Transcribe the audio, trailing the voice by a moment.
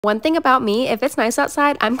One thing about me, if it's nice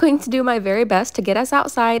outside, I'm going to do my very best to get us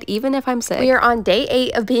outside, even if I'm sick. We are on day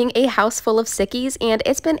 8 of being a house full of sickies, and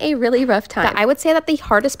it's been a really rough time. But I would say that the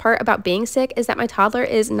hardest part about being sick is that my toddler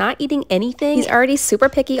is not eating anything. He's already super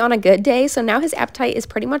picky on a good day, so now his appetite is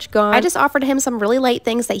pretty much gone. I just offered him some really light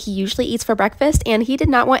things that he usually eats for breakfast, and he did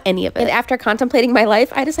not want any of it. And after contemplating my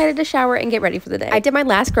life, I decided to shower and get ready for the day. I did my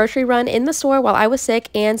last grocery run in the store while I was sick,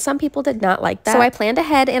 and some people did not like that. So I planned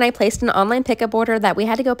ahead, and I placed an online pickup order that we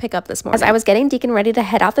had to go pick up this morning. As I was getting Deacon ready to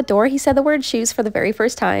head out the door, he said the word shoes for the very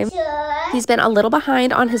first time. He's been a little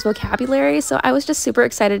behind on his vocabulary, so I was just super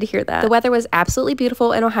excited to hear that. The weather was absolutely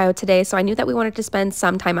beautiful in Ohio today, so I knew that we wanted to spend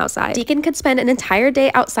some time outside. Deacon could spend an entire day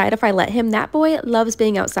outside if I let him. That boy loves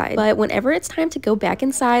being outside. But whenever it's time to go back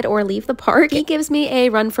inside or leave the park, he gives me a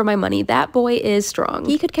run for my money. That boy is strong.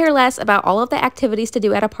 He could care less about all of the activities to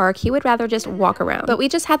do at a park. He would rather just walk around. But we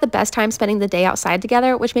just had the best time spending the day outside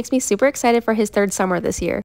together, which makes me super excited for his 3rd summer this year.